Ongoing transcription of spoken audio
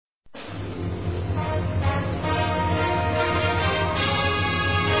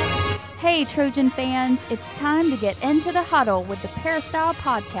Hey, Trojan fans, it's time to get into the huddle with the Peristyle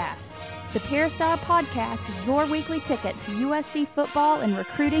Podcast. The Peristyle Podcast is your weekly ticket to USC football and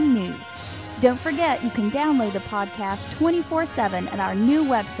recruiting news. Don't forget you can download the podcast 24/7 at our new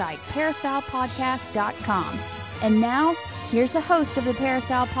website, peristylepodcast.com. And now, here's the host of the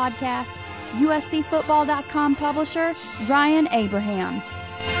Peristyle Podcast, USCfootball.com publisher, Ryan Abraham.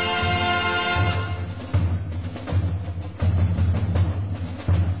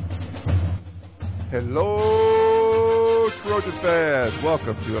 Hello, Trojan fans.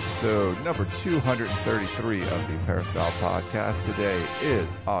 Welcome to episode number 233 of the Peristyle Podcast. Today is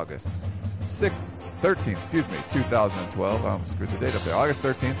August 13th, 2012. I almost screwed the date up there. August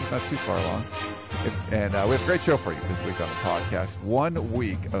 13th is not too far along. And we have a great show for you this week on the podcast. 1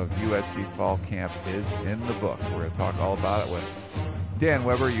 week of USC fall camp is in the books. We're going to talk all about it with Dan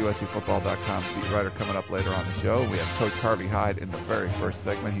Weber, USCfootball.com beat writer, coming up later on the show. We have Coach Harvey Hyde in the very first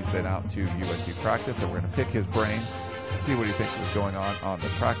segment. He's been out to USC practice, so we're going to pick his brain, see what he thinks was going on the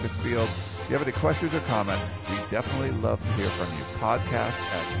practice field. If you have any questions or comments, we definitely love to hear from you.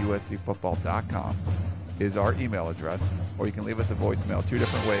 Podcast@USCfootball.com is our email address, or you can leave us a voicemail two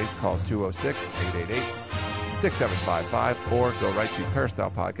different ways. Call 206-888-6755, or go right to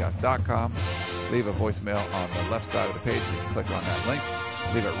peristylepodcast.com. Leave a voicemail on the left side of the page. Just click on that link.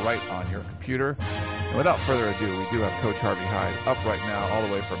 Leave it right on your computer. And without further ado, we do have Coach Harvey Hyde up right now, all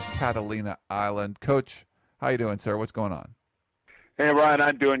the way from Catalina Island. Coach, how you doing, sir? What's going on? Hey, Ryan,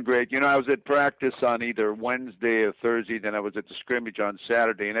 I'm doing great. You know, I was at practice on either Wednesday or Thursday, then I was at the scrimmage on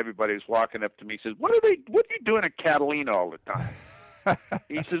Saturday, and everybody was walking up to me and says, what are you doing at Catalina all the time?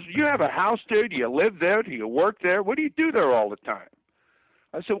 He says, you have a house there? Do you live there? Do you work there? What do you do there all the time?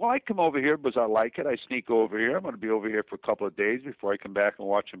 I said, well, I come over here because I like it. I sneak over here. I'm going to be over here for a couple of days before I come back and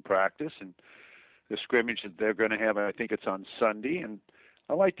watch them practice. And the scrimmage that they're going to have, I think it's on Sunday. And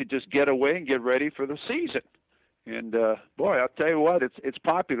I like to just get away and get ready for the season. And, boy, I'll tell you what, it's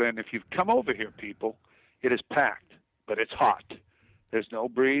popular. And if you've come over here, people, it is packed, but it's hot. There's no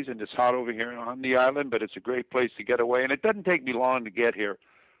breeze, and it's hot over here on the island, but it's a great place to get away. And it doesn't take me long to get here,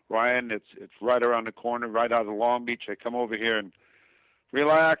 Ryan. It's right around the corner, right out of Long Beach. I come over here and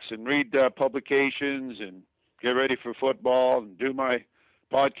relax and read publications and get ready for football and do my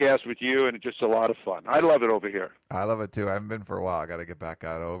podcast with you, and it's just a lot of fun. I love it over here. I love it too. I haven't been for a while. I got to get back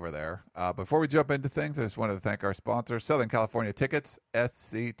out over there. Before we jump into things, I just wanted to thank our sponsor, Southern California Tickets,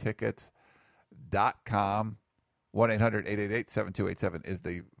 sctickets.com. 1-800-888-7287 is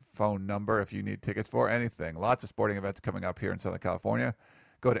the phone number if you need tickets for anything. Lots of sporting events coming up here in Southern California.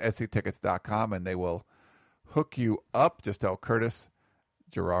 Go to sctickets.com and they will hook you up. Just tell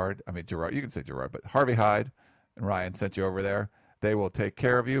Gerard, you can say Gerard, but Harvey Hyde and Ryan sent you over there. They will take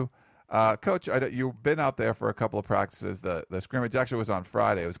care of you. Coach, you've been out there for a couple of practices. The scrimmage actually was on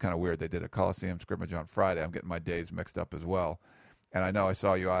Friday. It was kind of weird. They did a Coliseum scrimmage on Friday. I'm getting my days mixed up as well. And I know I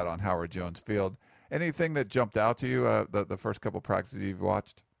saw you out on Howard Jones Field. Anything that jumped out to you the first couple of practices you've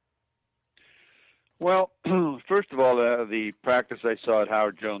watched? Well, first of all, the practice I saw at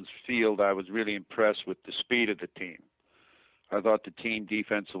Howard Jones Field, I was really impressed with the speed of the team. I thought the team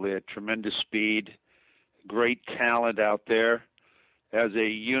defensively had tremendous speed, great talent out there. As a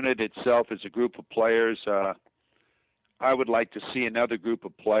unit itself, as a group of players, I would like to see another group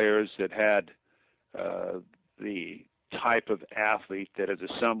of players that had the type of athlete that is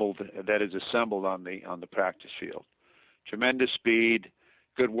assembled on the practice field. Tremendous speed,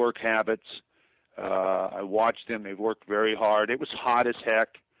 good work habits. I watched them. They worked very hard. It was hot as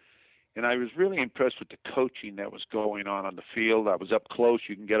heck. And I was really impressed with the coaching that was going on the field. I was up close.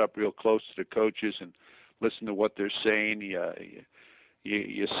 You can get up real close to the coaches and listen to what they're saying.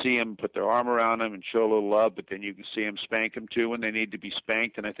 You see them put their arm around them and show a little love, but then you can see them spank them too when they need to be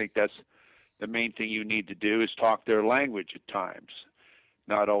spanked. And I think that's the main thing you need to do is talk their language at times.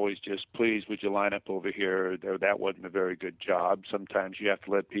 Not always just, please, would you line up over here? That wasn't a very good job. Sometimes you have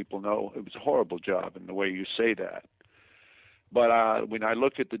to let people know it was a horrible job in the way you say that. But when I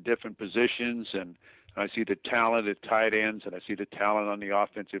look at the different positions and I see the talent at tight ends and I see the talent on the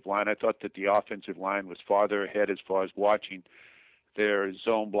offensive line, I thought that the offensive line was farther ahead as far as watching their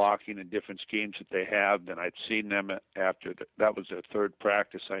zone blocking and different schemes that they have than I'd seen them after. That was their third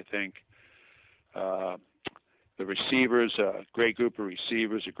practice, I think. The receivers, a great group of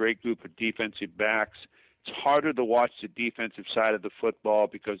receivers, a great group of defensive backs. It's harder to watch the defensive side of the football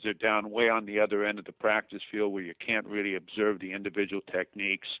because they're down way on the other end of the practice field where you can't really observe the individual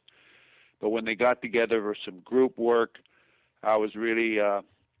techniques. But when they got together for some group work, I was really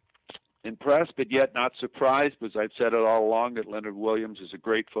impressed, but yet not surprised, because I've said it all along that Leonard Williams is a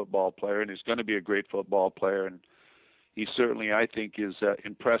great football player and is going to be a great football player. And he certainly, I think, is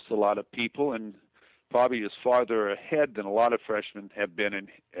impressed a lot of people, and probably is farther ahead than a lot of freshmen have been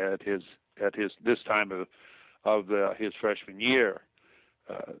at his this time of his freshman year.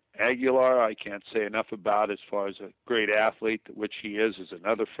 Aguilar, I can't say enough about as far as a great athlete, which he is as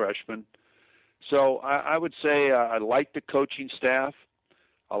another freshman. So I would say I like the coaching staff.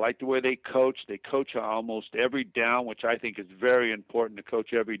 I like the way they coach. They coach on almost every down, which I think is very important to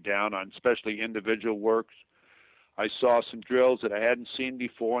coach every down on, especially individual works. I saw some drills that I hadn't seen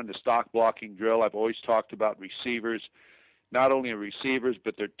before in the stock blocking drill. I've always talked about receivers, not only receivers,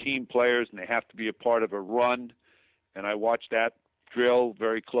 but they're team players, and they have to be a part of a run. And I watched that drill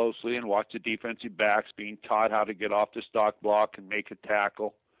very closely and watched the defensive backs being taught how to get off the stock block and make a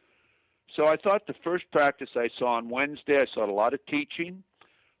tackle. So I thought the first practice I saw on Wednesday, I saw a lot of teaching,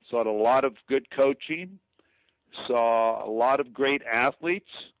 saw a lot of good coaching, saw a lot of great athletes,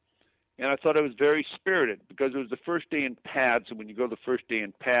 and I thought it was very spirited because it was the first day in pads, and when you go the first day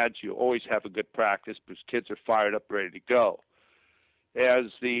in pads, you always have a good practice because kids are fired up, ready to go. As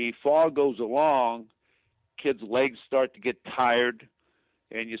the fall goes along, kids' legs start to get tired,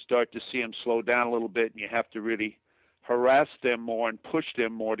 and you start to see them slow down a little bit, and you have to really harass them more and push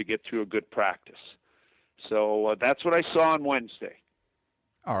them more to get through a good practice. So that's what I saw on Wednesday.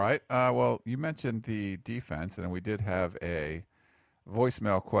 All right. Well, you mentioned the defense, and we did have a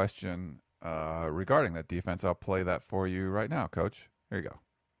voicemail question regarding that defense. I'll play that for you right now, Coach. Here you go.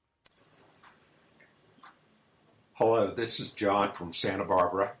 Hello, this is John from Santa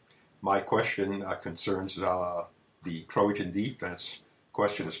Barbara. My question concerns the Trojan defense.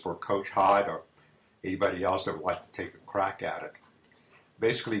 Question is for Coach Hyde or anybody else that would like to take a crack at it.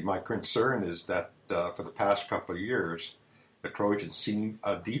 Basically, my concern is that for the past couple of years, the Trojan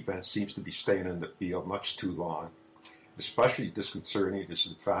defense seems to be staying in the field much too long. Especially disconcerting is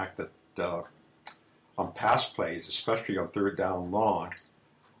the fact that on pass plays, especially on third down long,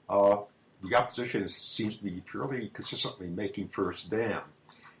 the opposition seems to be fairly consistently making first down.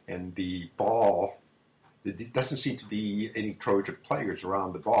 And the ball, there doesn't seem to be any Trojan players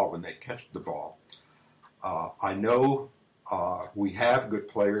around the ball when they catch the ball. I know we have good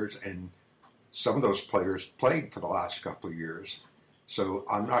players, and some of those players played for the last couple of years. So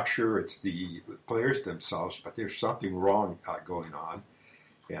I'm not sure it's the players themselves, but there's something wrong going on.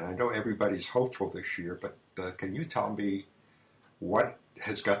 And I know everybody's hopeful this year, but can you tell me what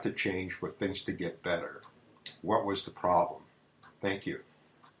has got to change for things to get better? What was the problem? Thank you.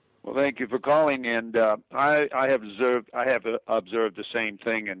 Well, thank you for calling, and I have observed the same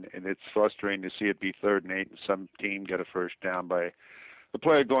thing, and it's frustrating to see it be 3rd and 8 and some team get a first down by the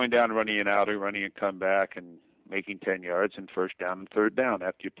player going down, running an out, or running a comeback, and making 10 yards and first down and 3rd down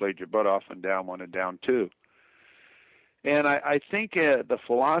after you played your butt off and down 1 and down 2. And I think the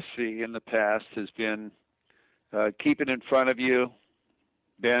philosophy in the past has been keep it in front of you,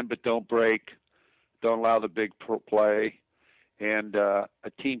 bend but don't break, don't allow the big play, and a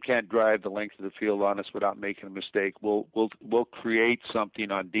team can't drive the length of the field on us without making a mistake. We'll create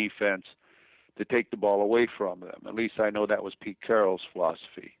something on defense to take the ball away from them. At least I know that was Pete Carroll's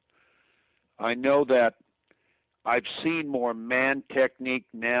philosophy. I know that I've seen more man technique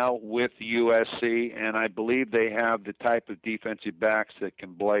now with USC, and I believe they have the type of defensive backs that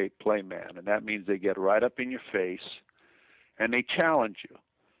can play man, and that means they get right up in your face, and they challenge you.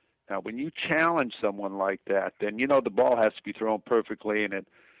 Now, when you challenge someone like that, then you know the ball has to be thrown perfectly, and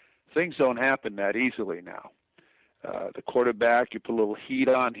things don't happen that easily now. The quarterback, you put a little heat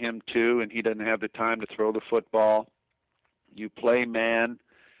on him too, and he doesn't have the time to throw the football. You play man,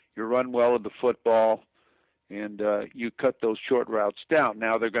 you run well with the football, and you cut those short routes down.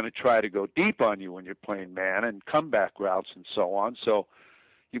 Now they're going to try to go deep on you when you're playing man and comeback routes and so on. So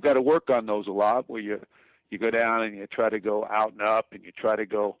you've got to work on those a lot, where you go down and you try to go out and up, and you try to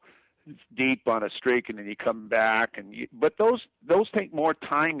go deep on a streak, and then you come back. But those take more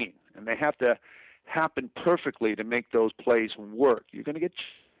timing, and they have to happen perfectly to make those plays work. You're going to get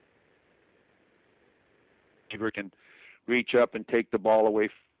can reach up and take the ball away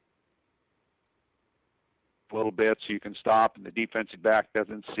a little bit so you can stop, and the defensive back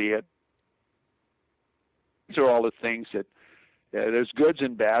doesn't see it. These are all the things that there's goods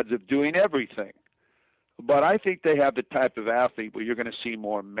and bads of doing everything. But I think they have the type of athlete where you're going to see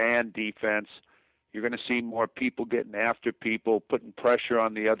more man defense. You're going to see more people getting after people, putting pressure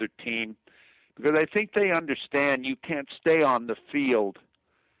on the other team. Because I think they understand you can't stay on the field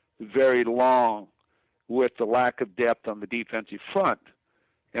very long with the lack of depth on the defensive front.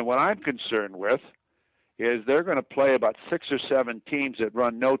 And what I'm concerned with is they're going to play about 6 or 7 teams that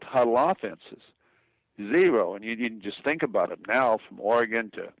run no-huddle offenses. 0. And you can just think about it now, from Oregon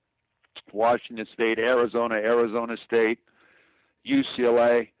to Washington State, Arizona State,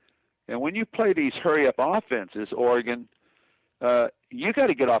 UCLA. And when you play these hurry-up offenses, Oregon, you got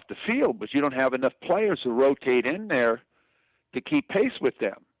to get off the field, but you don't have enough players to rotate in there to keep pace with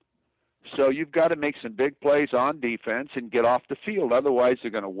them. So you've got to make some big plays on defense and get off the field. Otherwise,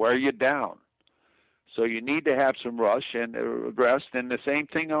 they're going to wear you down. So you need to have some rush and rest, and the same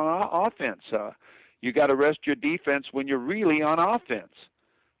thing on offense. You got to rest your defense when you're really on offense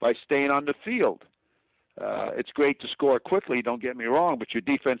by staying on the field. It's great to score quickly, don't get me wrong, but your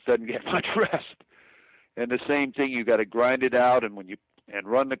defense doesn't get much rest. And the same thing, you got to grind it out and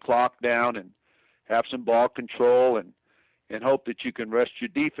run the clock down and have some ball control and hope that you can rest your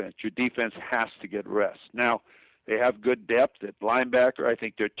defense. Your defense has to get rest. Now, they have good depth at linebacker. I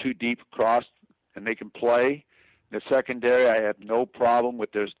think they're too deep across, and they can play. The secondary, I have no problem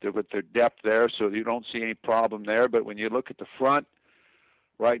with their depth there, so you don't see any problem there. But when you look at the front,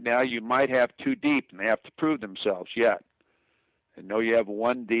 right now you might have too deep, and they have to prove themselves yet. I know you have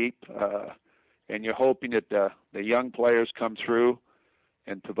one deep, and you're hoping that the young players come through,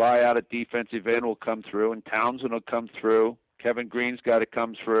 and Tavai out at defensive end will come through, and Townsend will come through. Kevin Green's got to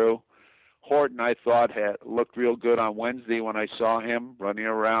come through. Horton, I thought, had looked real good on Wednesday when I saw him running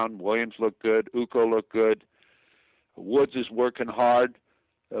around. Williams looked good. Uko looked good. Woods is working hard.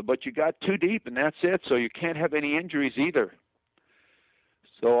 But you got too deep, and that's it, so you can't have any injuries either.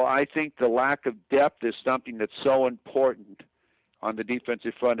 So I think the lack of depth is something that's so important on the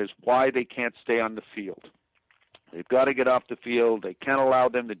defensive front, is why they can't stay on the field. They've got to get off the field. They can't allow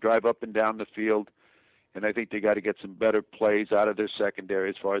them to drive up and down the field. And I think they got to get some better plays out of their secondary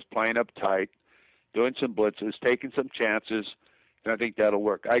as far as playing up tight, doing some blitzes, taking some chances, and I think that'll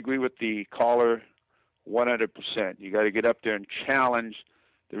work. I agree with the caller 100%. You got to get up there and challenge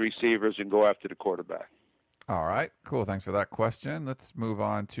the receivers and go after the quarterback. All right, cool. Thanks for that question. Let's move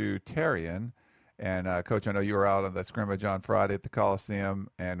on to Terrian. And, Coach, I know you were out on the scrimmage on Friday at the Coliseum,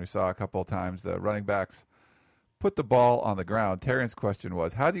 and we saw a couple of times the running backs put the ball on the ground. Terrian's question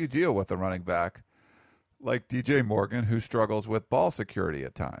was, how do you deal with a running back like DJ Morgan who struggles with ball security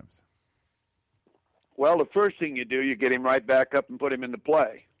at times? Well, the first thing you do, you get him right back up and put him into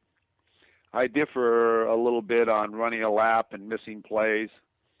play. I differ a little bit on running a lap and missing plays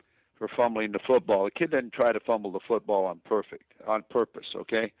for fumbling the football. The kid doesn't try to fumble the football on purpose,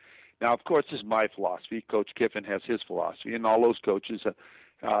 okay? Now, of course, this is my philosophy. Coach Kiffin has his philosophy, and all those coaches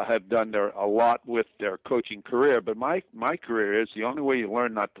have done a lot with their coaching career. But my career is the only way you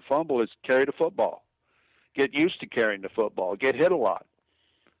learn not to fumble is carry the football. Get used to carrying the football. Get hit a lot.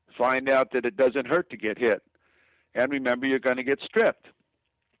 Find out that it doesn't hurt to get hit. And remember, you're going to get stripped.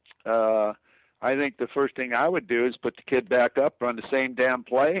 I think the first thing I would do is put the kid back up, run the same damn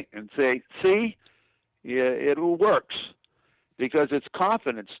play, and say, see, it works. Because it's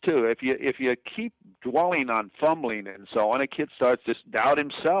confidence, too. If you keep dwelling on fumbling and so on, a kid starts to doubt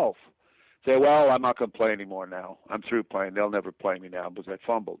himself. Say, well, I'm not going to play anymore now. I'm through playing. They'll never play me now because I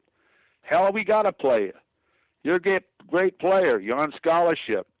fumbled. Hell, we got to play you. You're a great player. You're on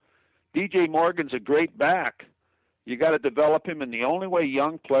scholarship. DJ Morgan's a great back. You got to develop him, and the only way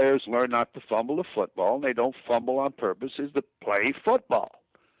young players learn not to fumble the football, and they don't fumble on purpose, is to play football.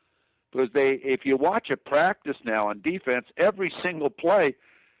 Because if you watch a practice now on defense, every single play,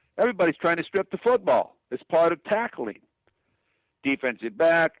 everybody's trying to strip the football. It's part of tackling. Defensive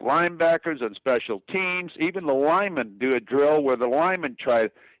back, linebackers on special teams, even the linemen do a drill where the linemen try,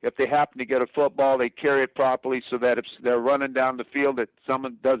 if they happen to get a football, they carry it properly so that if they're running down the field, that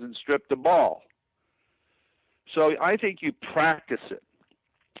someone doesn't strip the ball. So I think you practice it.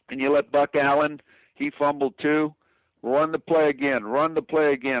 And you let Buck Allen, he fumbled too, run the play again, run the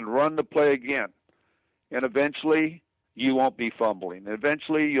play again, run the play again. And eventually you won't be fumbling.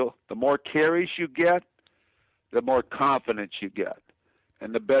 Eventually, the more carries you get, the more confidence you get.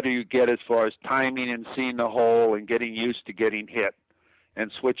 And the better you get as far as timing and seeing the hole and getting used to getting hit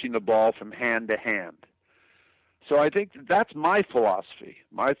and switching the ball from hand to hand. So I think that's my philosophy.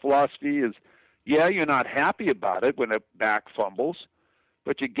 My philosophy is, yeah, you're not happy about it when a back fumbles,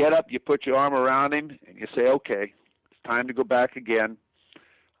 but you get up, you put your arm around him, and you say, okay, it's time to go back again.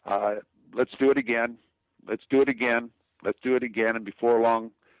 Let's do it again. Let's do it again. Let's do it again. And before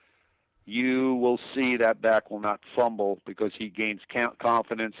long, you will see that back will not fumble because he gains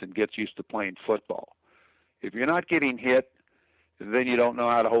confidence and gets used to playing football. If you're not getting hit, then you don't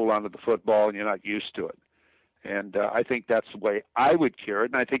know how to hold on to the football and you're not used to it. And I think that's the way I would cure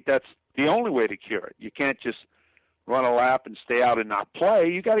it, and I think that's the only way to cure it. You can't just run a lap and stay out and not play.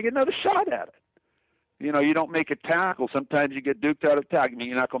 You got to get another shot at it. You know, you don't make a tackle. Sometimes you get duked out of tackle. You mean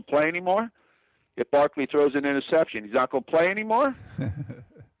you're not going to play anymore? If Barkley throws an interception, he's not going to play anymore?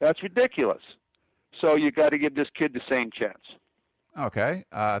 That's ridiculous. So you got to give this kid the same chance. Okay.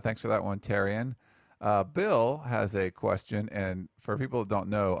 Thanks for that one, Terrian. Bill has a question, and for people who don't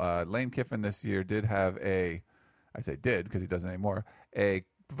know, Lane Kiffin this year did have I say did because he doesn't anymore, a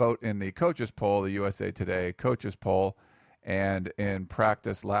vote in the coaches poll, the USA Today coaches poll, and in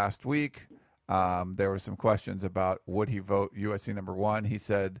practice last week, there were some questions about would he vote USC number one. He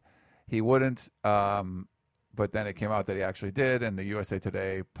said he wouldn't, but then it came out that he actually did, and the USA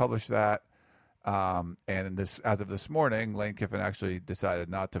Today published that. And as of this morning, Lane Kiffin actually decided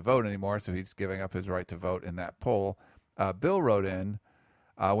not to vote anymore, so he's giving up his right to vote in that poll. Bill wrote in,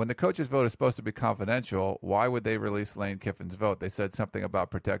 when the coaches' vote is supposed to be confidential, why would they release Lane Kiffin's vote? They said something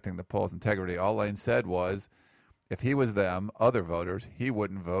about protecting the poll's integrity. All Lane said was, if he was them, other voters, he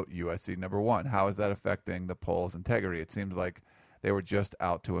wouldn't vote USC number one. How is that affecting the poll's integrity? It seems like they were just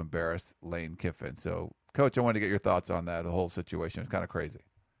out to embarrass Lane Kiffin. So, Coach, I wanted to get your thoughts on that. The whole situation is kind of crazy.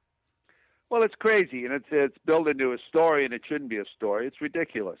 Well, it's crazy, and it's built into a story, and it shouldn't be a story. It's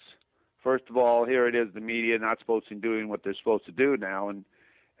ridiculous. First of all, here it is, the media not supposed to be doing what they're supposed to do now, and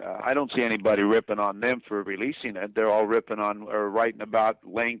I don't see anybody ripping on them for releasing it. They're all ripping on or writing about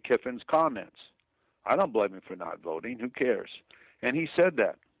Lane Kiffin's comments. I don't blame him for not voting. Who cares? And he said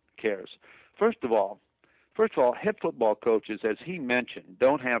that. Cares. First of all, head football coaches, as he mentioned,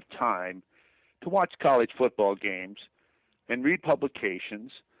 don't have time to watch college football games and read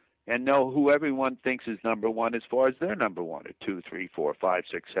publications and know who everyone thinks is number one as far as their number one, or 2, 3, 4, 5,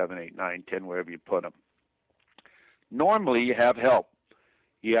 6, 7, 8, 9, 10, wherever you put them. Normally, you have help.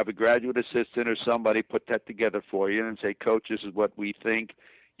 You have a graduate assistant or somebody put that together for you and say, Coach, this is what we think.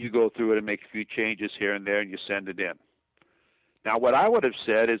 You go through it and make a few changes here and there, and you send it in. Now, what I would have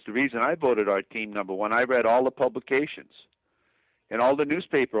said is the reason I voted our team number one, I read all the publications and all the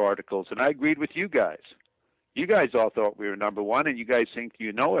newspaper articles, and I agreed with you guys. You guys all thought we were number one, and you guys think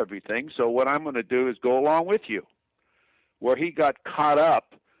you know everything, so what I'm going to do is go along with you. Where he got caught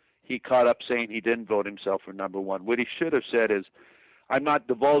up saying he didn't vote himself for number one. What he should have said is, I'm not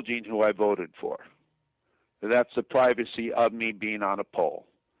divulging who I voted for. That's the privacy of me being on a poll.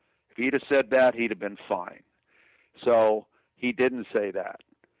 If he'd have said that, he'd have been fine. So he didn't say that.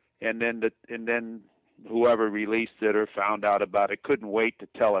 And then whoever released it or found out about it couldn't wait to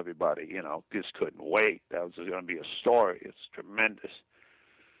tell everybody, just couldn't wait. That was going to be a story. It's tremendous.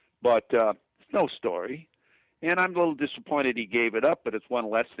 But it's no story. And I'm a little disappointed he gave it up, but it's one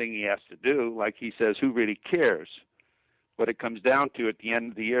less thing he has to do. Like he says, who really cares? What it comes down to at the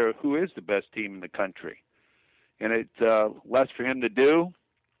end of the year, who is the best team in the country? And it's less for him to do,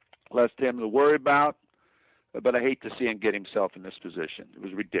 less for him to worry about, but I hate to see him get himself in this position. It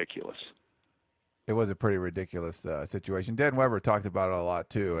was ridiculous. It was a pretty ridiculous situation. Dan Weber talked about it a lot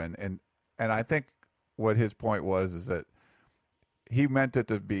too, and I think what his point was is that he meant it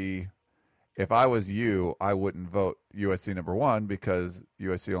to be, if I was you, I wouldn't vote USC number one because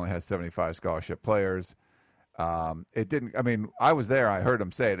USC only has 75 scholarship players. It didn't. I mean, I was there. I heard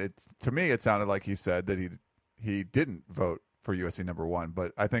him say it. To me, it sounded like he said that he didn't vote for USC number one.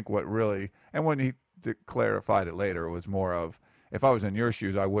 But I think what really, and when he clarified it later, it was more of, if I was in your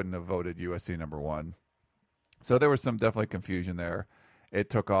shoes, I wouldn't have voted USC number one. So there was some definitely confusion there. It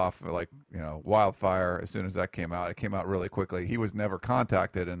took off like, wildfire as soon as that came out. It came out really quickly. He was never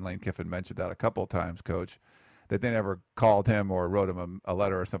contacted, and Lane Kiffin mentioned that a couple of times, Coach, that they never called him or wrote him a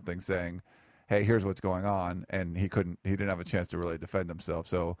letter or something saying, hey, here's what's going on, and he didn't have a chance to really defend himself.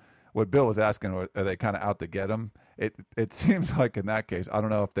 So what Bill was asking, are they kind of out to get him? It seems like in that case, I don't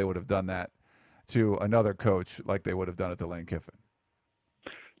know if they would have done that to another coach like they would have done it to Lane Kiffin.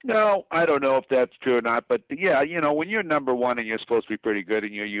 No, I don't know if that's true or not, but yeah, when you're number one and you're supposed to be pretty good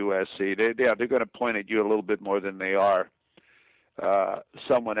in your USC, they're going to point at you a little bit more than they are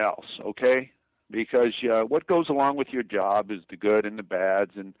someone else, okay? Because what goes along with your job is the good and the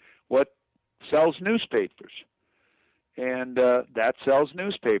bads, and what sells newspapers. And that sells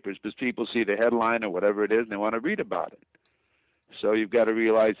newspapers because people see the headline or whatever it is and they want to read about it. So you've got to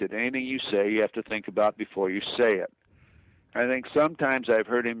realize that anything you say, you have to think about before you say it. I think sometimes I've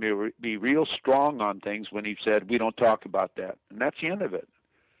heard him be real strong on things when he said, we don't talk about that. And that's the end of it.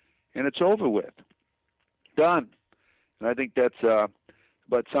 And it's over with. Done. And I think that's,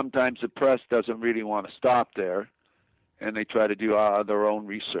 but sometimes the press doesn't really want to stop there. And they try to do their own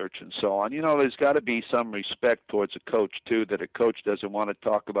research and so on. There's got to be some respect towards a coach, too, that a coach doesn't want to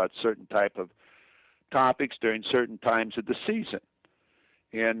talk about certain type of topics during certain times of the season.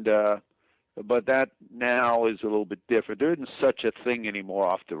 And but that now is a little bit different. There isn't such a thing anymore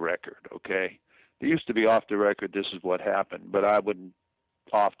off the record, okay? There used to be off the record, this is what happened, but I wouldn't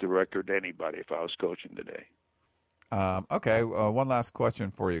off the record anybody if I was coaching today. Okay, one last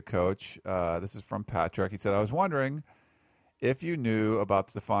question for you, Coach. This is from Patrick. He said, I was wondering if you knew about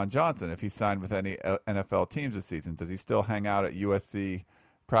Stephon Johnson, if he signed with any NFL teams this season. Does he still hang out at USC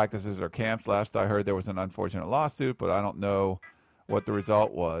practices or camps? Last I heard, there was an unfortunate lawsuit, but I don't know what the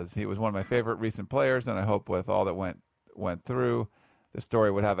result was. He was one of my favorite recent players, and I hope with all that went through, the story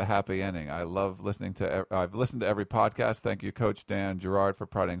would have a happy ending. I've listened to every podcast. Thank you, Coach Dan Gerard, for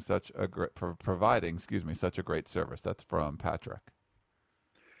providing such a great service. That's from Patrick.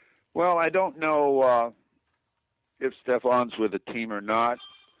 Well, I don't know if Stephon's with a team or not.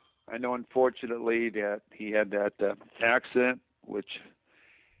 I know, unfortunately, that he had that accident, which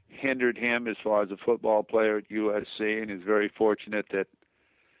hindered him as far as a football player at USC, and is very fortunate that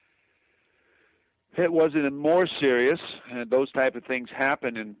it wasn't more serious. And those type of things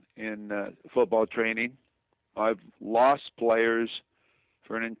happen in football training. I've lost players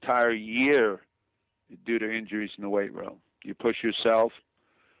for an entire year due to injuries in the weight room. You push yourself.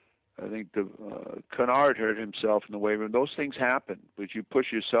 I think Kennard hurt himself in the weight room. Those things happen, but you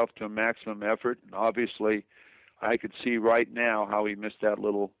push yourself to a maximum effort. And obviously, I could see right now how he missed that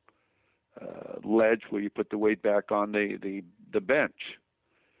little ledge where you put the weight back on the bench.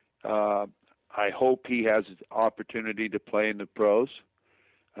 I hope he has an opportunity to play in the pros.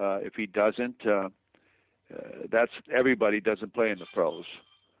 If he doesn't, that's everybody doesn't play in the pros.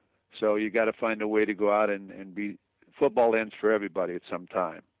 So you got to find a way to go out and be. Football ends for everybody at some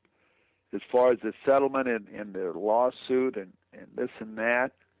time. As far as the settlement and the lawsuit and this and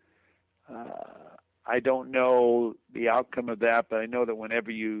that, I don't know the outcome of that, but I know that whenever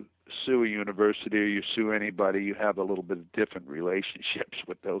you sue a university or you sue anybody, you have a little bit of different relationships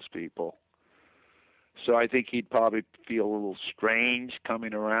with those people. So I think he'd probably feel a little strange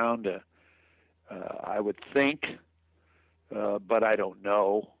coming around, I would think, but I don't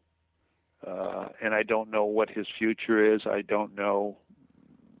know. And I don't know what his future is. I don't know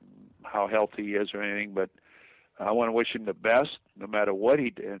how healthy he is or anything, but I want to wish him the best no matter what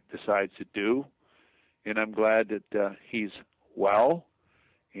he decides to do. And I'm glad that he's well.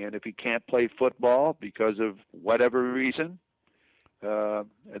 And if he can't play football because of whatever reason,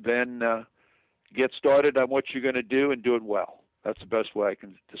 then get started on what you're going to do and do it well. That's the best way I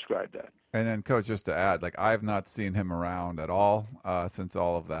can describe that. And then, Coach, just to add, I've not seen him around at all since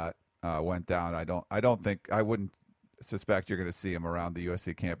all of that went down. I wouldn't suspect you're going to see him around the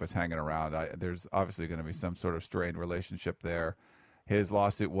USC campus hanging around. There's obviously going to be some sort of strained relationship there. His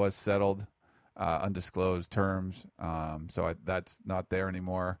lawsuit was settled, undisclosed terms, so that's not there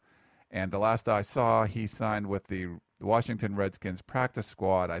anymore. And the last I saw, he signed with the Washington Redskins practice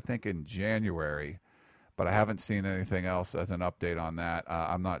squad, I think in January, but I haven't seen anything else as an update on that.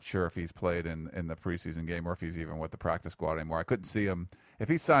 I'm not sure if he's played in the preseason game or if he's even with the practice squad anymore. I couldn't see him. If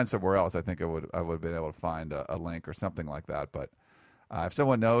he signed somewhere else, I think I would have been able to find a link or something like that. But if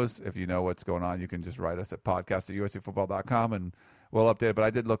someone knows, if you know what's going on, you can just write us at podcast@uscfootball.com and we'll update it. But I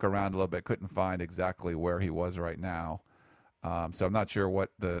did look around a little bit, couldn't find exactly where he was right now. So I'm not sure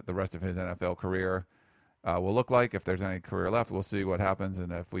what the rest of his NFL career will look like. If there's any career left, we'll see what happens.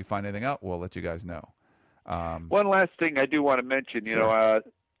 And if we find anything out, we'll let you guys know. One last thing I do want to mention, Sure.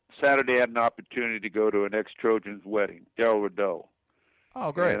 Saturday I had an opportunity to go to an ex-Trojans wedding, Darryl Rideau.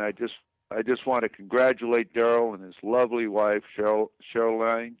 Oh, great. And I just want to congratulate Darryl and his lovely wife,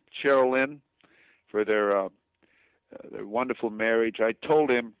 Sherilyn, for their wonderful marriage. I told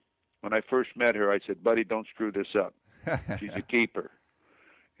him when I first met her, I said, buddy, don't screw this up. She's a keeper.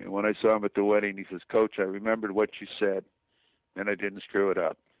 And when I saw him at the wedding, he says, Coach, I remembered what you said, and I didn't screw it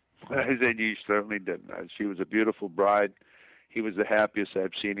up. I said, you certainly didn't. She was a beautiful bride. He was the happiest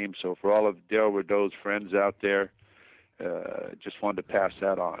I've seen him. So for all of Darryl Rideau's friends out there, just wanted to pass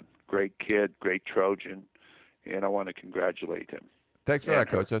that on. Great kid, great Trojan, and I want to congratulate him. Thanks for that,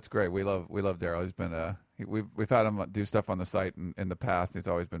 Coach. That's great. We love Darryl. He's been we've had him do stuff on the site in the past. It's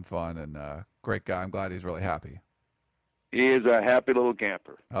always been fun and great guy. I'm glad he's really happy. He is a happy little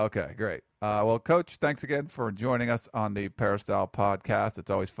camper. Okay, great. Well, Coach, thanks again for joining us on the Peristyle Podcast.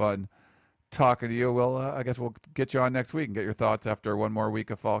 It's always fun talking to you. I guess we'll get you on next week and get your thoughts after one more week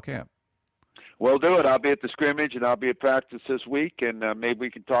of fall camp. We'll do it. I'll be at the scrimmage and I'll be at practice this week, and maybe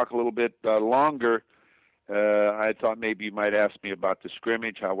we can talk a little bit longer. I thought maybe you might ask me about the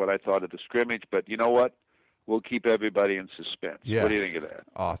scrimmage, what I thought of the scrimmage, but you know what? We'll keep everybody in suspense. Yes. What do you think of that?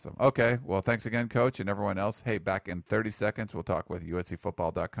 Awesome. Okay. Well, thanks again, Coach, and everyone else. Hey, back in 30 seconds, we'll talk with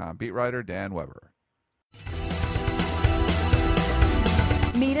USCFootball.com beat writer Dan Weber.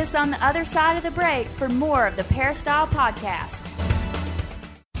 Meet us on the other side of the break for more of the Peristyle Podcast.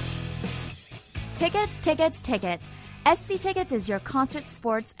 Tickets, tickets, tickets. SC Tickets is your concert,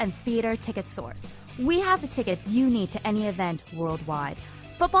 sports, and theater ticket source. We have the tickets you need to any event worldwide.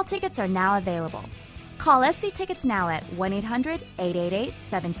 Football tickets are now available. Call SC Tickets now at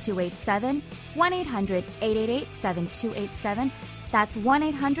 1-800-888-7287, 1-800-888-7287. That's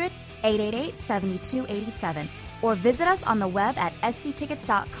 1-800-888-7287. Or visit us on the web at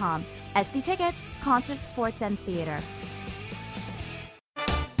sctickets.com. SC Tickets, concert, sports, and theater.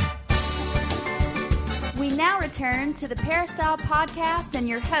 We now return to the Peristyle Podcast and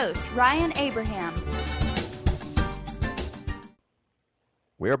your host, Ryan Abraham.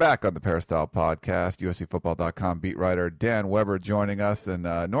 We are back on the Peristyle Podcast. USCFootball.com beat writer Dan Weber joining us. And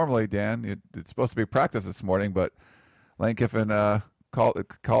normally, Dan, it's supposed to be practice this morning, but Lane Kiffin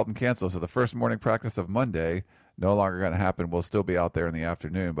called and canceled. So the first morning practice of Monday no longer going to happen. We'll still be out there in the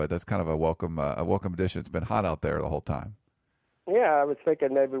afternoon, but that's kind of a welcome addition. It's been hot out there the whole time. Yeah, I was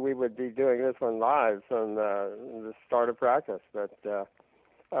thinking maybe we would be doing this one live from the start of practice, but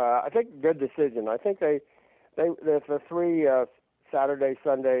I think good decision. I think they the three Saturday,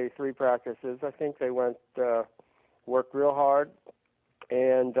 Sunday, 3 practices. I think they worked real hard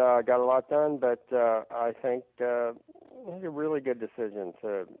and got a lot done. But I think it was a really good decision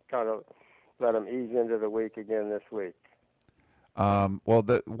to kind of let them ease into the week again this week. Well,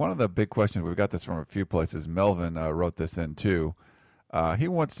 one of the big questions, we've got this from a few places. Melvin wrote this in too. He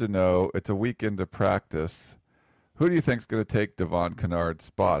wants to know, it's a week into practice, who do you think is going to take Devon Kennard's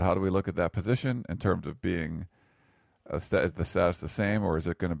spot? How do we look at that position in terms of being is the status the same, or is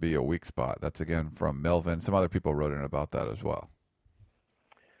it going to be a weak spot? That's again from Melvin. Some other people wrote in about that as well.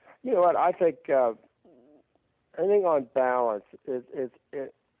 You know what? I think on balance, it's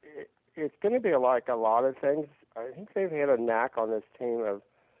going to be like a lot of things. I think they've had a knack on this team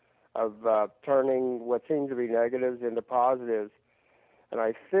of turning what seems to be negatives into positives, and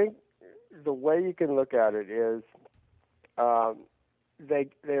I think the way you can look at it is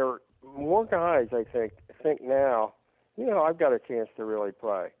they're more guys. I think now. You know, I've got a chance to really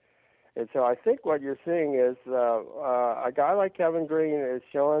play. And so I think what you're seeing is a guy like Kevin Green is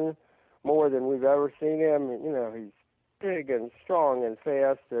showing more than we've ever seen him. You know, he's big and strong and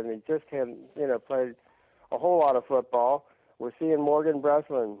fast, and he just hadn't, played a whole lot of football. We're seeing Morgan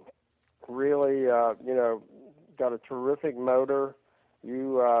Breslin really, got a terrific motor.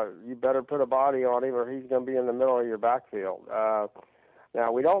 You better put a body on him, or he's going to be in the middle of your backfield. Now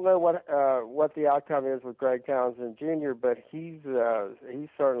we don't know what the outcome is with Greg Townsend Jr., but he's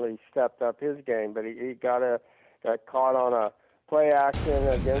certainly stepped up his game. But he got caught on a play action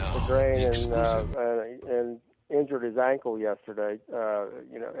against the grain and injured his ankle yesterday.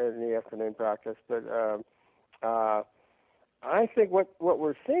 In the afternoon practice. But I think what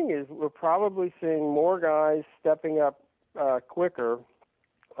we're seeing is we're probably seeing more guys stepping up quicker.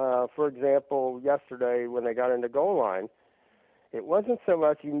 For example, yesterday when they got into goal line. It wasn't so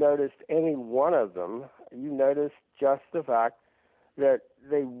much you noticed any one of them. You noticed just the fact that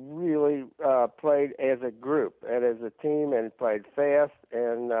they really played as a group and as a team and played fast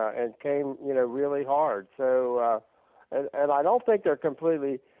and came, really hard. So, and I don't think they're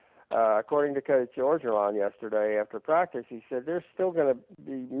completely, according to Coach Orgeron yesterday after practice, he said they're still going to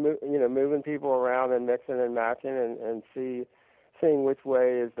be, moving people around and mixing and matching and seeing which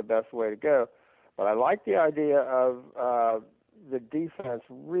way is the best way to go. But I like the idea of the defense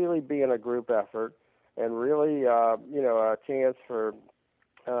really being a group effort and really, a chance for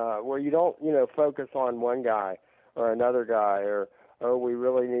where you don't, focus on one guy or another guy or, oh, we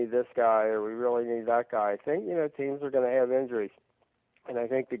really need this guy or we really need that guy. I think, teams are going to have injuries. And I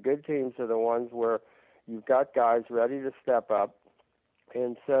think the good teams are the ones where you've got guys ready to step up.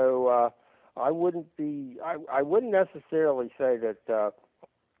 And so I wouldn't necessarily say that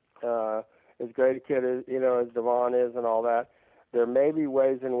as great a kid as, as Devon is and all that. There may be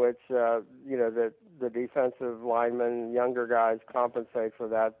ways in which, that the defensive linemen, younger guys, compensate for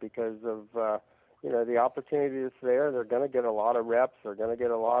that because of, the opportunity that's there. They're going to get a lot of reps. They're going to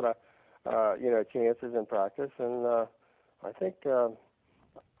get a lot of, chances in practice. And I think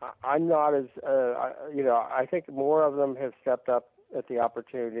I'm not as, I think more of them have stepped up at the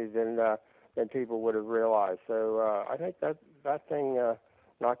opportunity than people would have realized. So I think that thing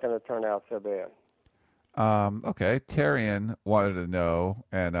not going to turn out so bad. Okay, Terrian wanted to know,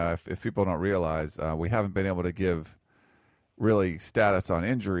 and if people don't realize, we haven't been able to give really status on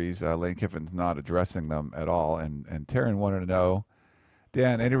injuries. Lane Kiffin's not addressing them at all, and Terrian wanted to know,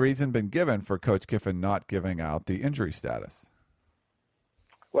 Dan, any reason been given for Coach Kiffin not giving out the injury status?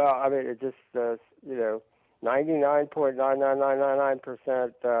 Well, I mean, it just,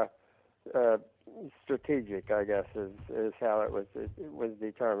 99.99999% strategic, I guess, is how it was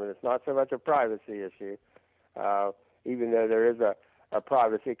determined. It's not so much a privacy issue, even though there is a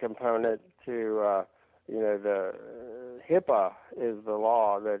privacy component to the HIPAA is the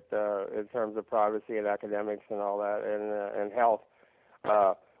law that in terms of privacy and academics and all that, and health,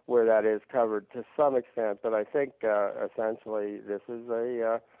 where that is covered to some extent. But I think essentially this is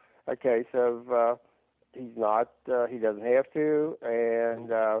a case of he doesn't have to,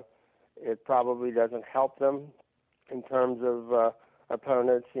 and it probably doesn't help them in terms of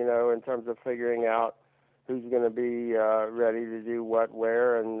opponents, in terms of figuring out who's going to be ready to do what,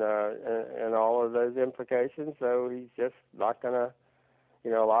 where, and all of those implications. So he's just not going to.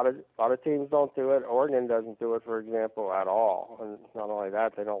 A lot of teams don't do it. Oregon doesn't do it, for example, at all. And not only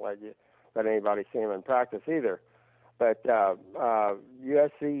that, they don't let anybody see him in practice either. But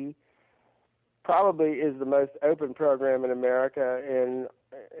USC probably is the most open program in America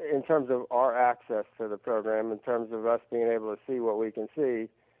in terms of our access to the program, in terms of us being able to see what we can see.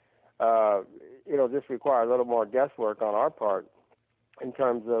 It'll just require a little more guesswork on our part in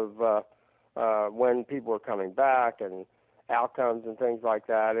terms of when people are coming back and outcomes and things like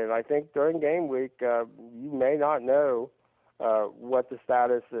that. And I think during game week, you may not know what the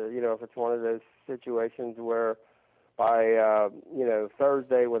status, if it's one of those situations where by,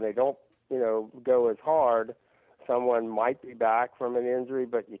 Thursday when they don't, go as hard, someone might be back from an injury,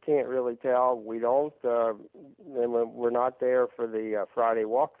 but you can't really tell. We don't, and we're not there for the Friday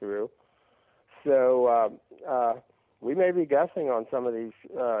walkthrough. So we may be guessing on some of these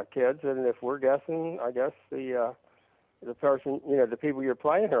kids, and if we're guessing, I guess the person, the people you're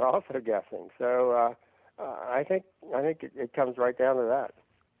playing are also guessing. So I think it comes right down to that.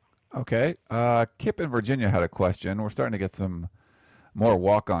 Okay. Kip in Virginia had a question. We're starting to get some more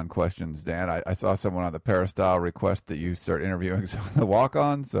walk-on questions, Dan. I saw someone on the Peristyle request that you start interviewing some of the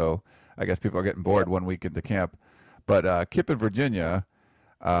walk-ons, so I guess people are getting bored one week into camp. But Kip in Virginia,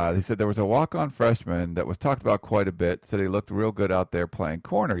 he said there was a walk-on freshman that was talked about quite a bit, said he looked real good out there playing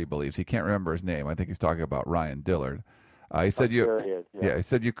corner, he believes. He can't remember his name. I think he's talking about Ryan Dillard. He said he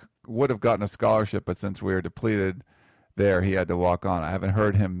said you would have gotten a scholarship, but since we were depleted there, he had to walk on. I haven't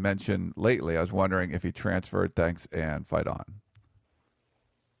heard him mention lately. I was wondering if he transferred. Thanks, and fight on.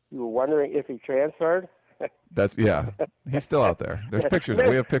 You were wondering if he transferred? He's still out there. There's pictures.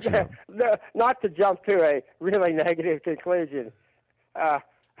 We have pictures of him. No, not to jump to a really negative conclusion,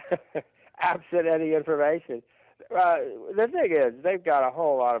 absent any information. The thing is, they've got a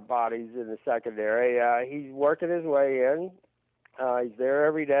whole lot of bodies in the secondary. He's working his way in. He's there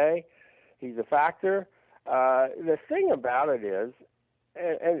every day. He's a factor. The thing about it is,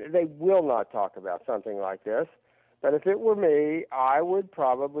 and they will not talk about something like this, but if it were me, I would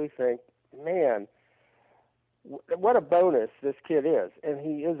probably think, man, what a bonus this kid is. And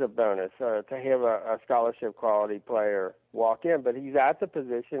he is a bonus to have a scholarship quality player walk in, but he's at the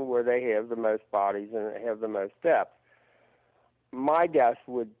position where they have the most bodies and have the most depth. My guess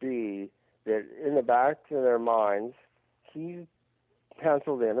would be that in the back of their minds, he's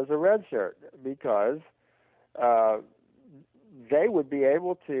penciled in as a redshirt because they would be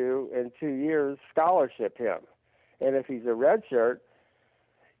able to, in 2 years, scholarship him. And if he's a redshirt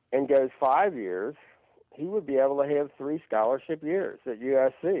and goes 5 years, he would be able to have 3 scholarship years at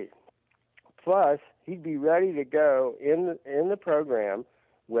USC. Plus, he'd be ready to go in the program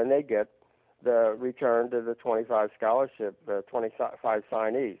when they get the return to the 25 scholarship, the 25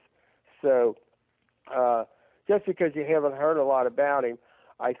 signees. So just because you haven't heard a lot about him,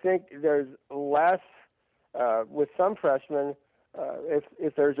 I think there's less with some freshmen.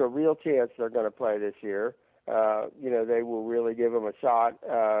 If there's a real chance they're going to play this year, they will really give them a shot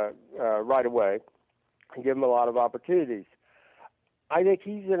right away and give them a lot of opportunities. I think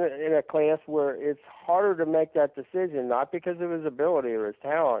he's in a class where it's harder to make that decision, not because of his ability or his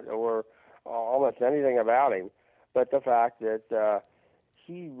talent or almost anything about him, but the fact that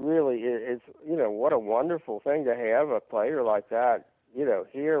he really is, what a wonderful thing to have a player like that,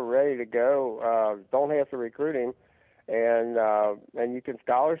 here, ready to go, don't have to recruit him, and you can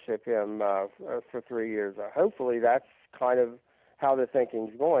scholarship him for 3 years. Hopefully that's kind of how the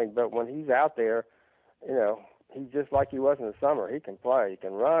thinking's going, but when he's out there, he's just like he was in the summer. He can play, he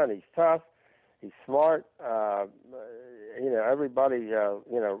can run, he's tough, he's smart. Everybody,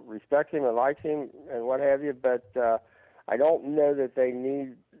 respects him and likes him and what have you. But I don't know that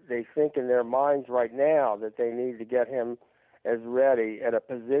they think in their minds right now that they need to get him as ready at a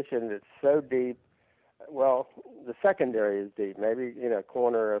position that's so deep. Well, the secondary is deep. Maybe,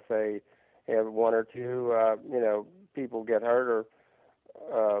 corner if they have 1 or 2, people get hurt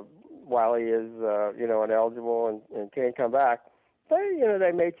or while he is, ineligible and can't come back.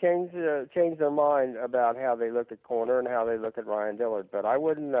 They may change their mind about how they look at corner and how they look at Ryan Dillard. But I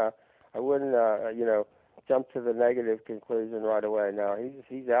wouldn't jump to the negative conclusion right away. No,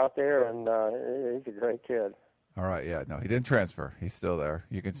 he's out there, and he's a great kid. All right, yeah, no, he didn't transfer. He's still there.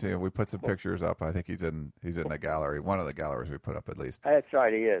 You can see him. We put some pictures up. I think he's in the gallery, one of the galleries we put up at least. That's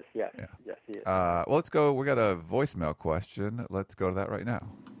right, he is. Yes, yeah. Yes, he is. Well, let's go. We got a voicemail question. Let's go to that right now.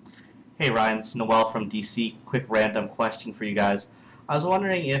 Hey, Ryan, it's Noel from DC. Quick random question for you guys. I was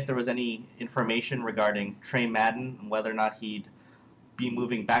wondering if there was any information regarding Trey Madden and whether or not he'd be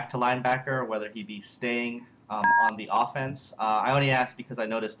moving back to linebacker or whether he'd be staying on the offense. I only asked because I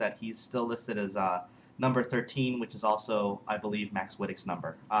noticed that he's still listed as number 13, which is also, I believe, Max Wittick's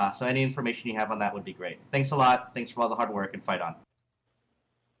number. So any information you have on that would be great. Thanks a lot. Thanks for all the hard work, and fight on.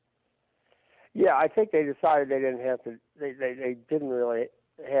 Yeah, I think they decided they didn't have to. They didn't really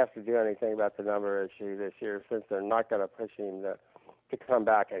have to do anything about the number issue this year, since they're not going to push him to come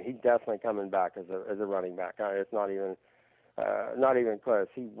back, and he's definitely coming back as a running back. It's not even close.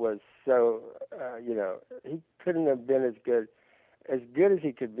 He was so he couldn't have been as good as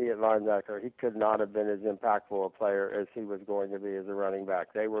he could be at linebacker. He could not have been as impactful a player as he was going to be as a running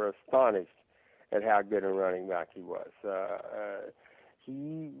back. They were astonished at how good a running back he was.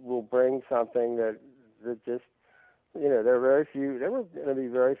 He will bring something that just, there were going to be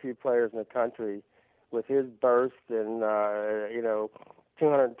very few players in the country with his burst and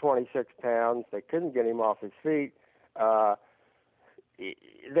 226 pounds. They couldn't get him off his feet.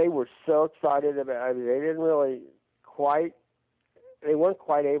 They were so excited about. I mean, they weren't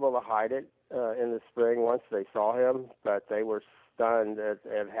quite able to hide it in the spring once they saw him, but they were stunned at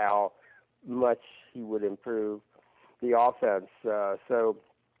how much he would improve the offense. So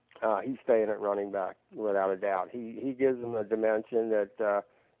he's staying at running back without a doubt. He gives them a dimension that,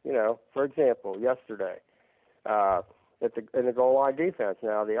 for example, yesterday in the goal line defense.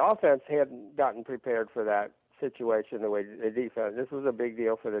 Now, the offense hadn't gotten prepared for that situation the way the defense. This was a big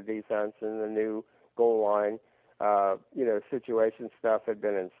deal for the defense, and the new goal line, situation stuff had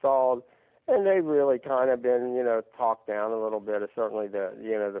been installed, and they've really kind of been, talked down a little bit. Certainly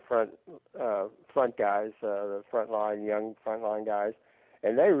the front guys, the young front line guys,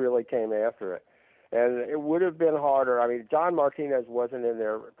 and they really came after it. And it would have been harder. I mean, John Martinez wasn't in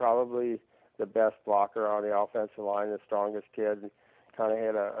there, probably the best blocker on the offensive line, the strongest kid, and kind of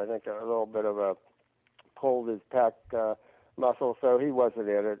had I think a little bit of a pulled his pec muscle, so he wasn't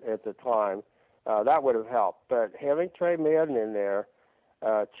in it at the time. That would have helped. But having Trey Madden in there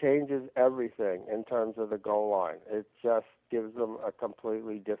changes everything in terms of the goal line. It just gives them a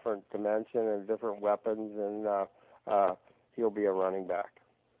completely different dimension and different weapons, and he'll be a running back.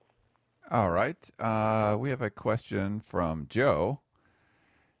 All right. We have a question from Joe.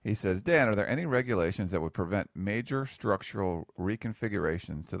 He says, Dan, are there any regulations that would prevent major structural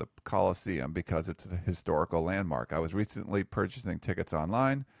reconfigurations to the Coliseum because it's a historical landmark? I was recently purchasing tickets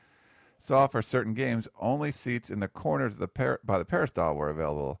online. Saw for certain games only seats in the corners of by the Peristyle were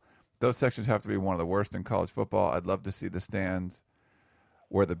available. Those sections have to be one of the worst in college football. I'd love to see the stands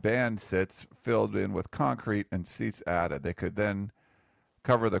where the band sits filled in with concrete and seats added. They could then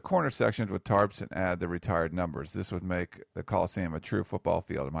cover the corner sections with tarps and add the retired numbers. This would make the Coliseum a true football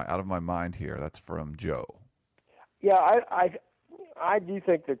field. Am I out of my mind here? That's from Joe. Yeah, I do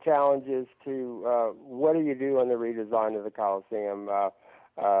think the challenge is to what do you do on the redesign of the Coliseum?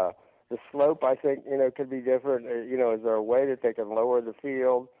 The slope, I think, could be different. Is there a way that they can lower the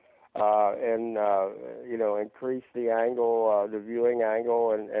field and increase the angle, the viewing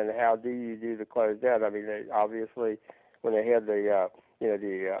angle, and how do you do the closed end? I mean, obviously, when they had the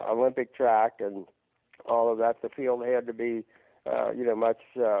Olympic track and all of that, the field had to be much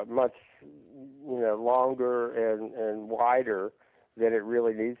longer and wider than it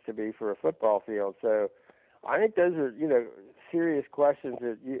really needs to be for a football field. So I think those are serious questions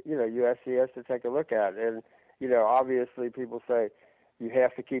that USC has to take a look at. And obviously people say you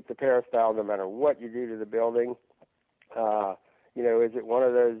have to keep the Peristyle no matter what you do to the building. Is it one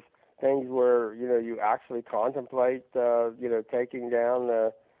of those things where you actually contemplate taking down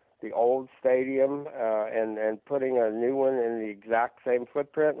the old stadium and putting a new one in the exact same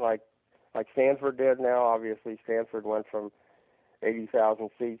footprint like Stanford did? Now obviously Stanford went from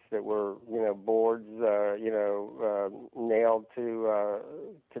 80,000 seats that were boards nailed to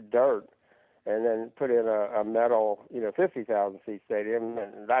dirt, and then put in a metal 50,000 seat stadium,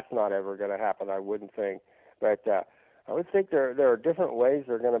 and that's not ever going to happen, I wouldn't think. But I would think there are different ways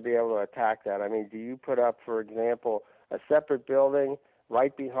they're going to be able to attack that. I mean, do you put up, for example, a separate building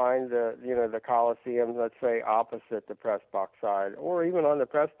right behind the Coliseum, let's say opposite the press box side, or even on the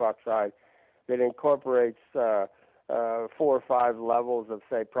press box side, that incorporates 4 or 5 levels of,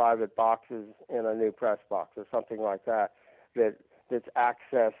 say, private boxes in a new press box or something like that, that's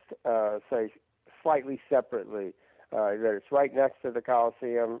accessed, say, slightly separately. That it's right next to the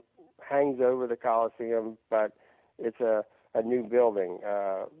Coliseum, hangs over the Coliseum, but it's a new building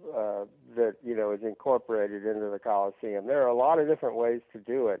that is incorporated into the Coliseum. There are a lot of different ways to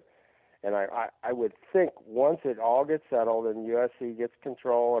do it, and I would think once it all gets settled and USC gets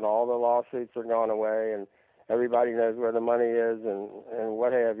control and all the lawsuits are gone away and everybody knows where the money is and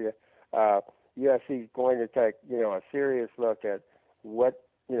what have you, USC is going to take a serious look at what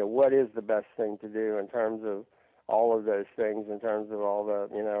is the best thing to do in terms of all of those things, in terms of all the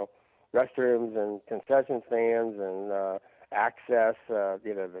restrooms and concession stands and access,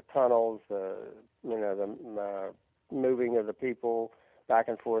 the tunnels, the moving of the people back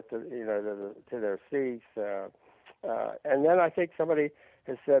and forth to their seats, and then I think somebody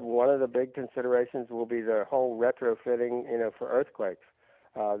has said one of the big considerations will be the whole retrofitting, for earthquakes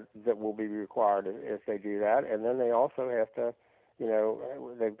that will be required if they do that, and then they also have to,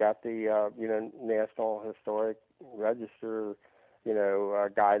 they've got the National Historic Register,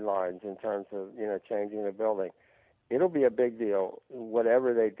 guidelines in terms of changing the building. It'll be a big deal,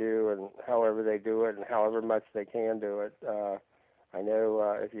 whatever they do and however they do it and however much they can do it. I know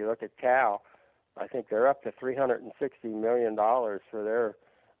if you look at Cal, I think they're up to $360 million for their,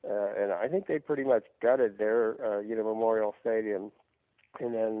 and I think they pretty much gutted their Memorial Stadium.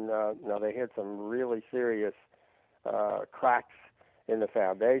 And then they had some really serious cracks in the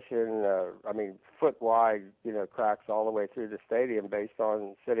foundation. Foot wide, cracks all the way through the stadium based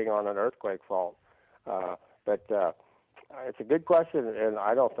on sitting on an earthquake fault. But it's a good question, and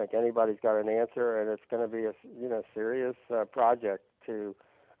I don't think anybody's got an answer. And it's going to be a serious project to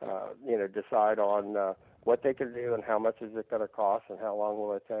decide on what they can do and how much is it going to cost and how long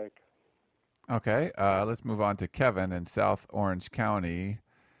will it take. Okay, let's move on to Kevin in South Orange County.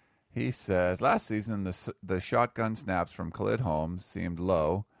 He says, last season the shotgun snaps from Khalid Holmes seemed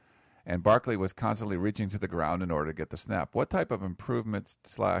low, and Barkley was constantly reaching to the ground in order to get the snap. What type of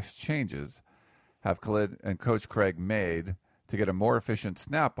improvements/changes have Khalid and Coach Craig made to get a more efficient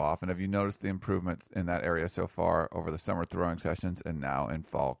snap-off, and have you noticed the improvements in that area so far over the summer throwing sessions and now in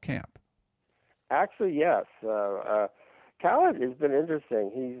fall camp? Actually, yes. Khalid has been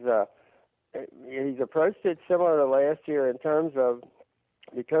interesting. He's approached it similar to last year in terms of,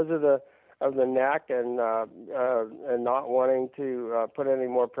 because of the neck and not wanting to put any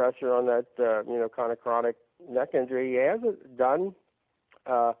more pressure on that kind of chronic neck injury. He hasn't done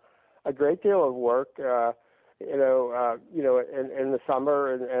a great deal of work in the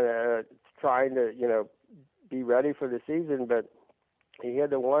summer and trying to be ready for the season. But he had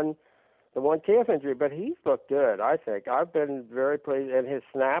the one calf injury, but he's looked good. I think I've been very pleased, and his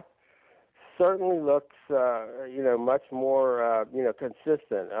snap certainly looks, much more,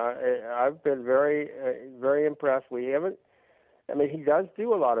 consistent. I've been very, very impressed. He does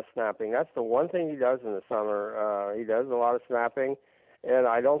do a lot of snapping. That's the one thing he does in the summer. He does a lot of snapping, and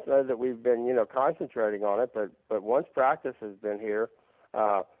I don't know that we've been, concentrating on it, but once practice has been here,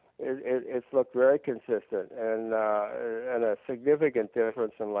 it's looked very consistent and a significant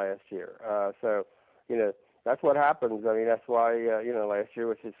difference from last year. So, that's what happens. That's why, last year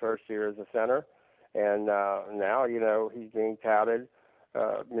was his first year as a center. And now, he's being touted,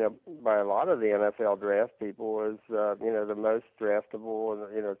 by a lot of the NFL draft people as, the most draftable and,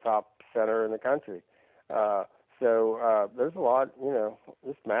 top center in the country. So there's a lot,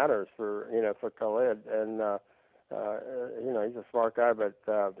 this matters for Khalid. And, he's a smart guy, but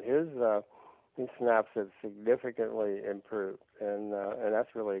his snaps have significantly improved. And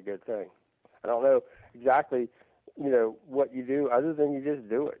that's really a good thing. I don't know exactly, what you do other than you just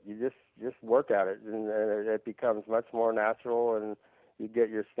do it. You just work at it, and it becomes much more natural, and you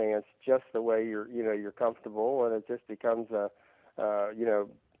get your stance just the way you're comfortable, and it just becomes a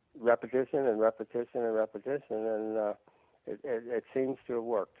repetition and repetition and repetition, and it seems to have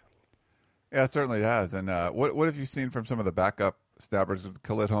worked. Yeah, it certainly has. And what have you seen from some of the backup stabbers?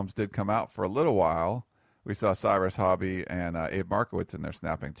 Khalid Holmes did come out for a little while. We saw Cyrus Harvey and Abe Markowitz in there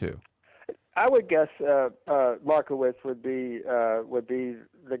snapping too. I would guess Markowitz would be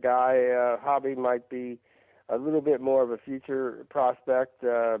the guy. Hobby might be a little bit more of a future prospect,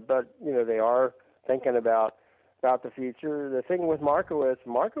 but they are thinking about the future. The thing with Markowitz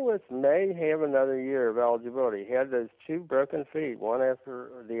may have another year of eligibility. He had those two broken feet, one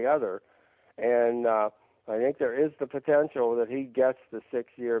after the other, and I think there is the potential that he gets the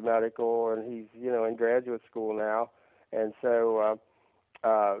 6-year medical, and he's in graduate school now, and so.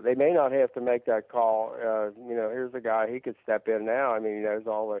 They may not have to make that call. Here's a guy, he could step in now. He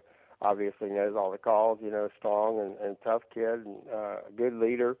obviously knows all the calls, strong and tough kid, and a good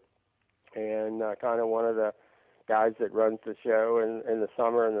leader, and kind of one of the guys that runs the show in the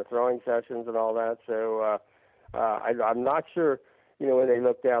summer and the throwing sessions and all that. So I'm not sure, when they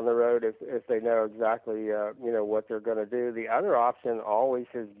look down the road if they know exactly, what they're going to do. The other option always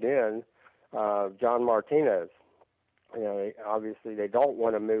has been John Martinez. Obviously they don't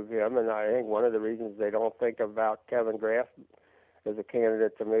want to move him, and I think one of the reasons they don't think about Kevin Graff as a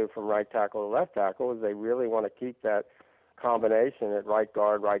candidate to move from right tackle to left tackle is they really want to keep that combination at right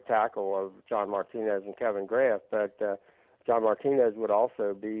guard, right tackle of John Martinez and Kevin Graff. But John Martinez would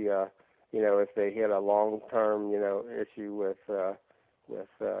also be, if they hit a long-term, issue with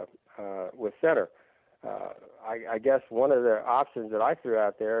center. I guess one of the options that I threw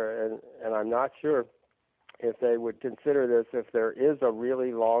out there, and I'm not sure if they would consider this, if there is a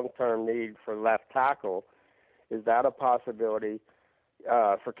really long-term need for left tackle, is that a possibility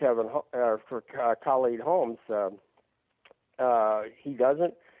for Khalid Holmes? He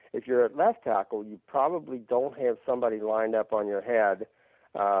doesn't. If you're at left tackle, you probably don't have somebody lined up on your head,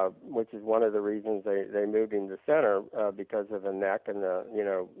 which is one of the reasons they moved him to center because of the neck and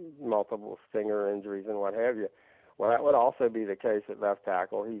the multiple stinger injuries and what have you. Well, that would also be the case at left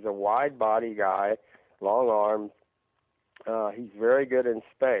tackle. He's a wide body guy, long arms. He's very good in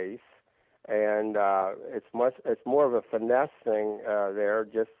space, and it's more of a finesse thing there,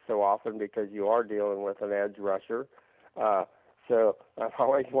 just so often because you are dealing with an edge rusher. So I've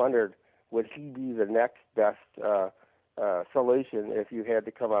always wondered, would he be the next best solution if you had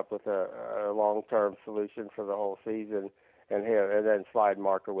to come up with a long-term solution for the whole season and then slide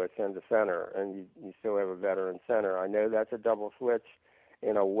Markowitz into center, and you still have a veteran center. I know that's a double switch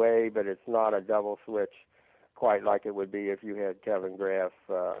in a way, but it's not a double switch quite like it would be if you had Kevin Graff,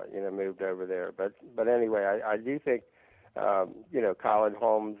 moved over there. But anyway, I do think, Khalid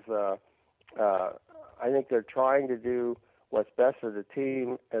Holmes. I think they're trying to do what's best for the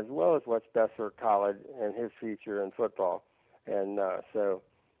team as well as what's best for Khalid and his future in football. And so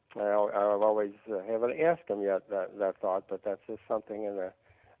I've always haven't asked him yet that thought, but that's just something in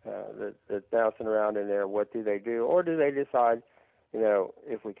that's bouncing around in there. What do they do, or do they decide,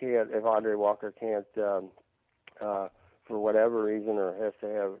 if Andre Walker can't, for whatever reason, or has to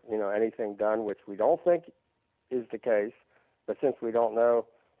have anything done, which we don't think is the case, but since we don't know,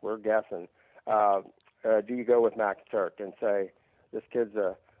 we're guessing. Do you go with Max Turk and say, this kid's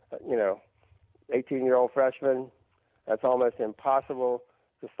a 18-year-old freshman? That's almost impossible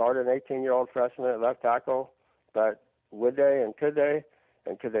to start an 18-year-old freshman at left tackle, but would they and could they?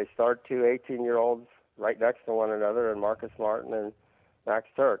 And could they start two 18-year-olds right next to one another, and Marcus Martin and Max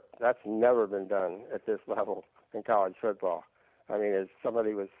Turk? That's never been done at this level in college football. I mean, as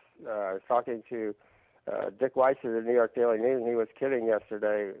somebody was talking to Dick Weiss of the New York Daily News, and he was kidding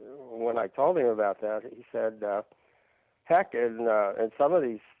yesterday when I told him about that. He said, heck, in some of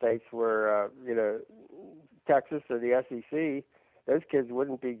these states where, Texas or the SEC, those kids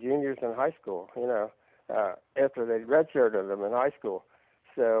wouldn't be juniors in high school, after they redshirted them in high school.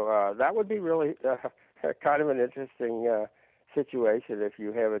 So that would be really kind of an interesting situation if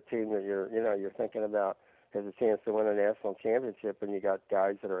you have a team that you're thinking about has a chance to win a national championship, and you got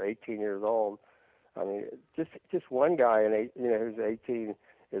guys that are 18 years old. I mean, just one guy who's 18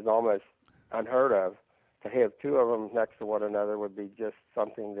 is almost unheard of. To have two of them next to one another would be just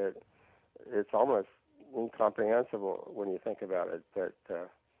something that it's almost incomprehensible when you think about it. But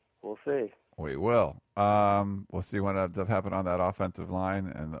we'll see. We will. We'll see what ends up happening on that offensive line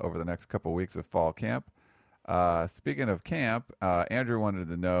and over the next couple of weeks of fall camp. Speaking of camp, Andrew wanted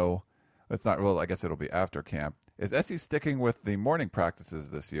to know, I guess it'll be after camp. Is SC sticking with the morning practices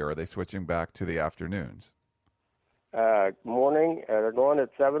this year? Or are they switching back to the afternoons? Morning. They're going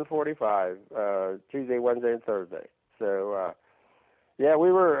at 7:45, Tuesday, Wednesday, and Thursday. So, yeah,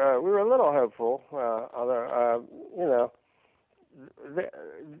 we were a little hopeful. Although,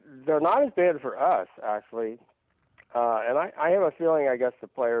 they're not as bad for us, actually. And I have a feeling, I guess, the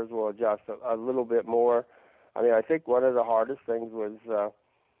players will adjust a little bit more. I mean, I think one of the hardest things was,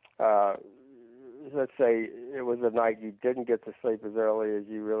 let's say it was a night you didn't get to sleep as early as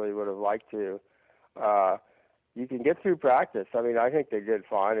you really would have liked to. You can get through practice. I mean, I think they did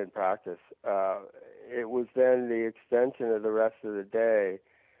fine in practice. It was then the extension of the rest of the day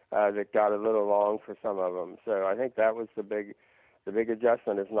that got a little long for some of them. So I think that was the big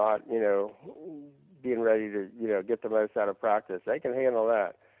adjustment, is not, being ready to, get the most out of practice. They can handle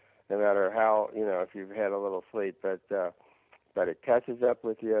that no matter how, if you've had a little sleep. But it catches up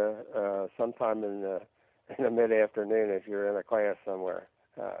with you sometime in the mid-afternoon if you're in a class somewhere.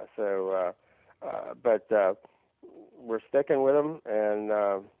 But we're sticking with them, and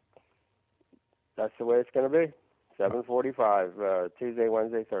that's the way it's going to be. 7:45, Tuesday,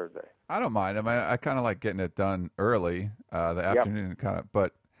 Wednesday, Thursday. I don't mind. I mean, I kind of like getting it done early, the afternoon kind of.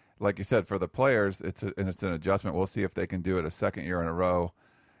 But like you said, for the players, it's an adjustment. We'll see if they can do it a second year in a row,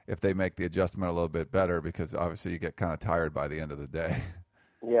 if they make the adjustment a little bit better, because obviously you get kind of tired by the end of the day.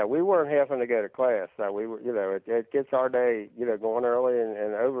 Yeah, we weren't having to go to class. We were, it gets our day, going early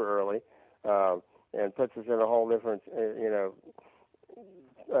and over early, and puts us in a whole different,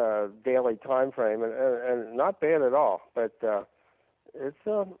 daily time frame, and not bad at all. But it's,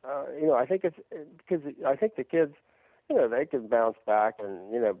 I think it's because I think the kids, they can bounce back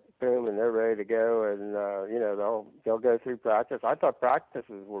and boom, and they're ready to go, and they'll go through practice. I thought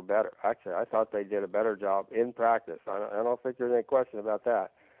practices were better. Actually, I thought they did a better job in practice. I don't think there's any question about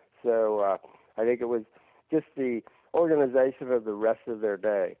that. So I think it was just the organization of the rest of their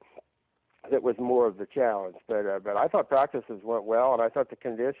day that was more of the challenge. But I thought practices went well, and I thought the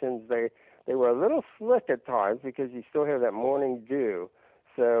conditions they were a little slick at times because you still have that morning dew.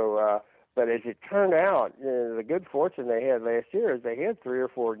 So. But as it turned out, the good fortune they had last year is they had 3 or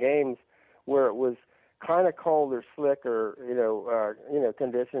 4 games where it was kind of cold or slick or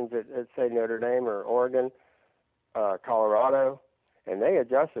conditions at say Notre Dame or Oregon, Colorado, and they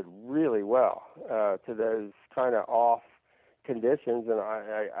adjusted really well to those kind of off conditions. And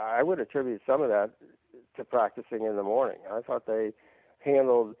I would attribute some of that to practicing in the morning. I thought they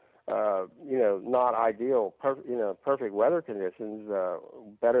handled not ideal, perfect weather conditions,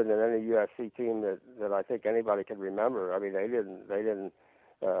 better than any USC team that I think anybody can remember. I mean, they didn't,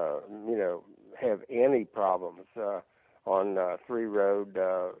 have any problems on 3 road,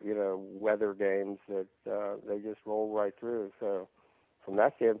 weather games that they just rolled right through. So, from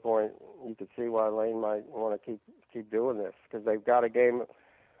that standpoint, you could see why Lane might want to keep doing this because they've got a game.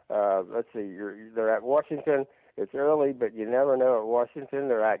 Let's see, they're at Washington. It's early, but you never know at Washington.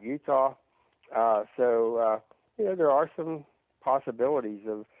 They're at Utah. So there are some possibilities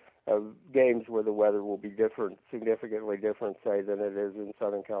of games where the weather will be different, significantly different, say, than it is in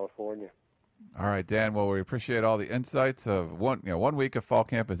Southern California. All right, Dan. Well, we appreciate all the insights of 1 week of fall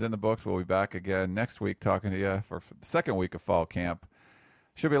camp is in the books. We'll be back again next week talking to you for the second week of fall camp.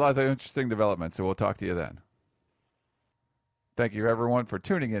 Should be lots of interesting developments, so we'll talk to you then. Thank you, everyone, for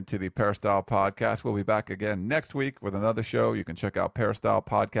tuning in to the Peristyle Podcast. We'll be back again next week with another show. You can check out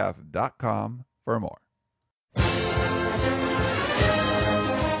peristylepodcast.com for more.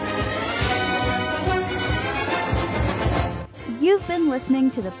 You've been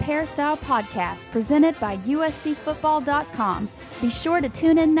listening to the Peristyle Podcast presented by USCFootball.com. Be sure to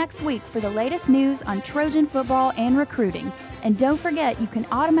tune in next week for the latest news on Trojan football and recruiting. And don't forget, you can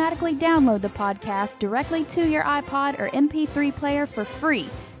automatically download the podcast directly to your iPod or MP3 player for free.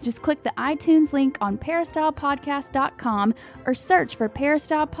 Just click the iTunes link on peristylepodcast.com or search for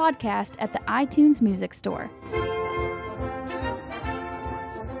Peristyle Podcast at the iTunes Music Store.